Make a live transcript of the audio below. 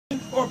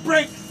or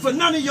break for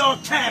none of y'all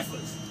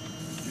Kafirs.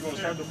 You gonna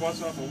start the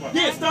bus up or what?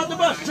 Yeah, start the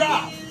bus,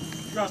 drive.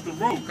 You got the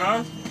road,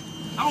 cuz.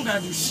 I don't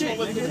gotta do shit,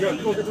 nigga. Yeah,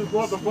 you gonna just go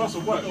off the bus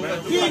or what,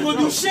 man? He ain't gonna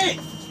do shit.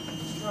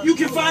 You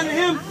confiding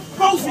him,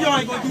 both of y'all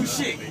ain't gonna do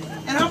shit.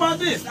 And how about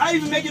this? I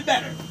even make it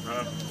better.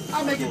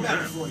 I'll make it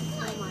better for you.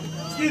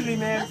 Excuse me,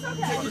 man.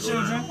 Take your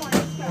children.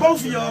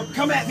 Both of y'all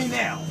come at me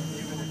now.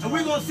 And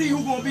we're gonna see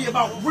who's gonna be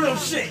about real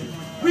shit.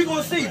 We're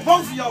gonna see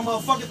both of y'all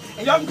motherfuckers.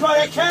 And y'all can call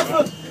that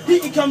Kafir, he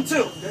can come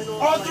too.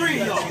 All three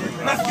of y'all.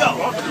 Let's go.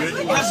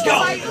 Let's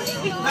go.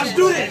 Let's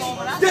do this.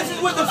 This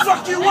is what the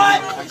fuck you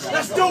want?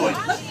 Let's do it.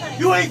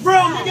 You ain't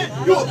real, nigga.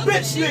 You a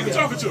bitch, nigga.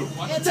 Talking to.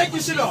 Take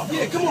your shit off.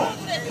 Yeah, come on.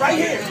 Right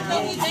here.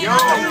 Yo,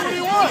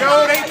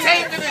 they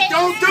taping it.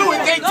 Don't do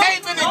it. They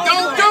taping it.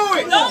 Don't do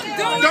it.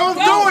 Don't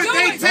do it.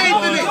 They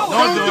taping it.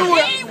 Don't do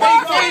it. He ain't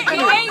worth it. He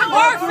ain't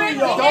worth it.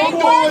 Don't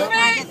do it.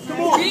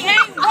 He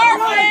ain't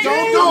worth it.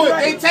 Don't do it.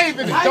 They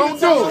taping it. Don't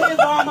do it.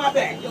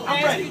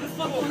 I'm ready.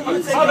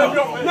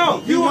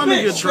 No, You want to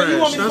get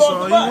trashed. That's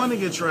all. You want to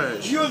get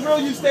trashed. You as real,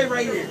 you stay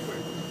right here.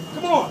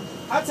 Come on.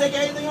 I'll take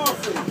everything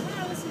off for you.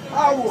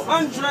 I will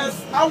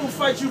undress. I will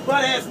fight you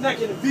butt ass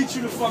naked and beat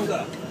you the fuck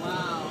up.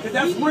 Because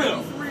that's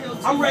real.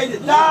 I'm ready to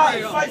die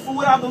and fight for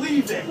what I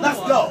believe in. Let's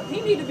go.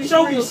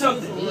 Show me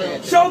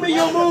something. Show me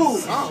your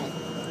moves.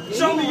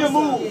 Show me your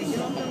moves.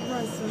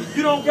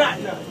 You don't got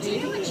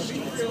nothing.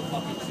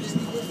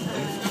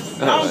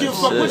 I don't give a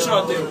fuck what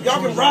y'all do.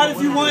 Y'all can ride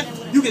if you want.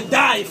 You can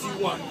die if you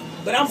want.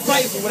 But I'm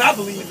fighting for what I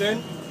believe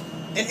in.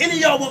 And any of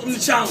y'all welcome to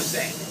challenge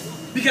that.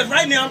 Because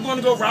right now I'm going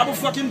to go rob a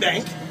fucking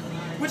bank,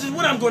 which is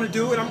what I'm going to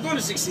do, and I'm going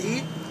to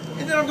succeed.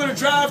 And then I'm going to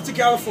drive to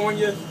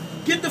California,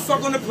 get the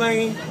fuck on the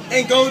plane,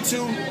 and go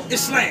to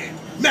Islam,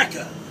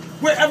 Mecca,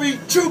 where every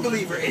true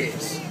believer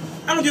is.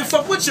 I don't give a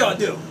fuck what y'all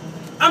do.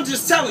 I'm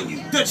just telling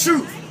you the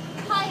truth.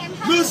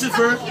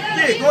 Lucifer,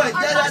 yeah, go ahead.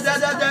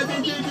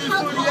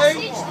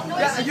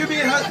 You're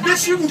being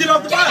bitch, you can get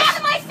off the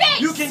bus.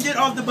 You can get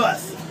off the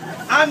bus.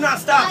 I'm not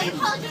stopping you.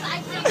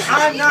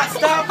 I'm not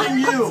stopping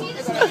you.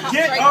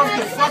 Get off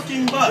the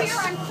fucking bus.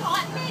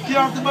 Get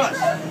off the bus.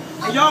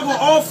 And y'all go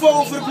all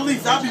forward for the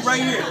police. I'll be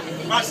right here.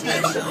 Watch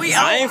this.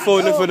 I ain't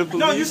folding for the police.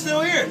 No, you still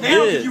here.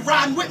 Now you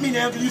riding with me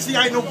now because you see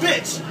I ain't no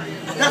bitch.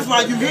 That's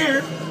why you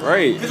here.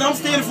 Right. Because I'm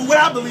standing for what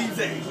I believe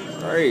in.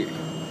 Right.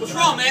 What's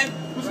wrong, man?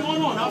 What's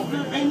going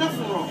on? Ain't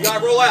nothing wrong. You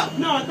gotta roll out.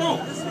 No, I don't.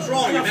 What's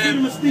wrong, I got man?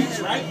 freedom of speech,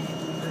 right?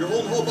 You're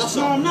holding the whole bus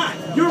No, up. I'm not.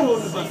 You're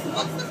holding the bus up.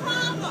 What's the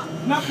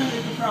problem? Nothing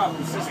is the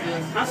problem, sister.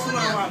 I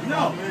swear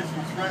no.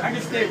 I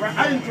can stay right.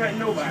 I didn't threaten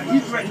nobody. He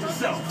threatened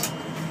himself.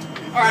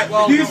 All right,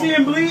 well. Do you see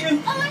him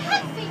bleeding? Oh, I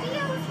have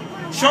video if you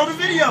want to Show the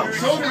video.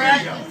 Show the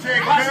video.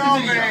 Watch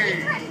the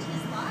video.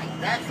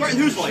 That's Right,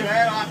 who's like?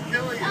 Batman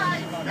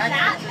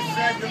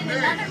and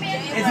another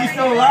man. Is he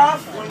still alive?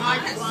 When I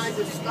tried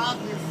to stop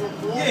you from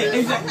moving, Yeah,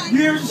 exactly. You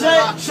hear what he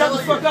said? Shut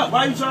the fuck up.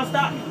 Why are you trying to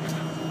stop me?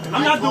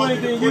 I'm not doing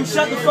anything. You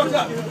shut the fuck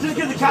up. Just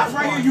because the cops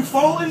right here, you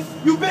folding,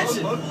 you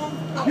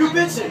bitching. You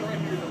bitching.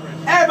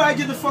 Everybody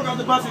get the fuck off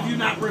the bus if you're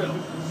not real.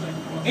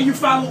 And you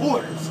follow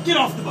orders. Get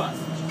off the bus.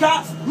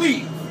 Cops,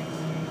 leave.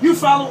 You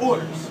follow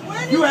orders.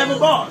 You have a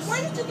boss.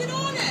 Where did you get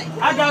on it?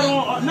 I got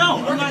on,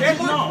 no, I'm not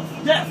getting off.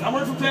 Yes, I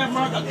work for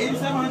Pathmark. I'm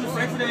 8700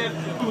 Frankfurt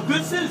Ave. I'm a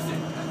good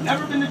citizen.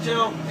 Never been to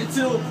jail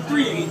until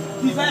 3 days.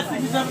 These last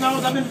 67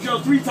 hours, I've been to jail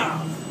 3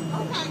 times.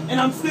 Okay. And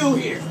I'm still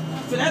here.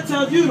 So that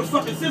tells you the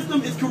fucking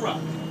system is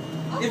corrupt.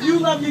 If you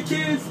love your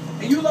kids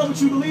and you love what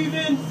you believe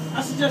in,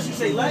 I suggest you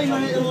say, La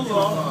ilaha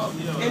illallah.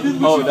 And this is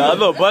what Oh, you that do.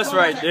 little bus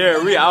right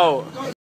there. We out.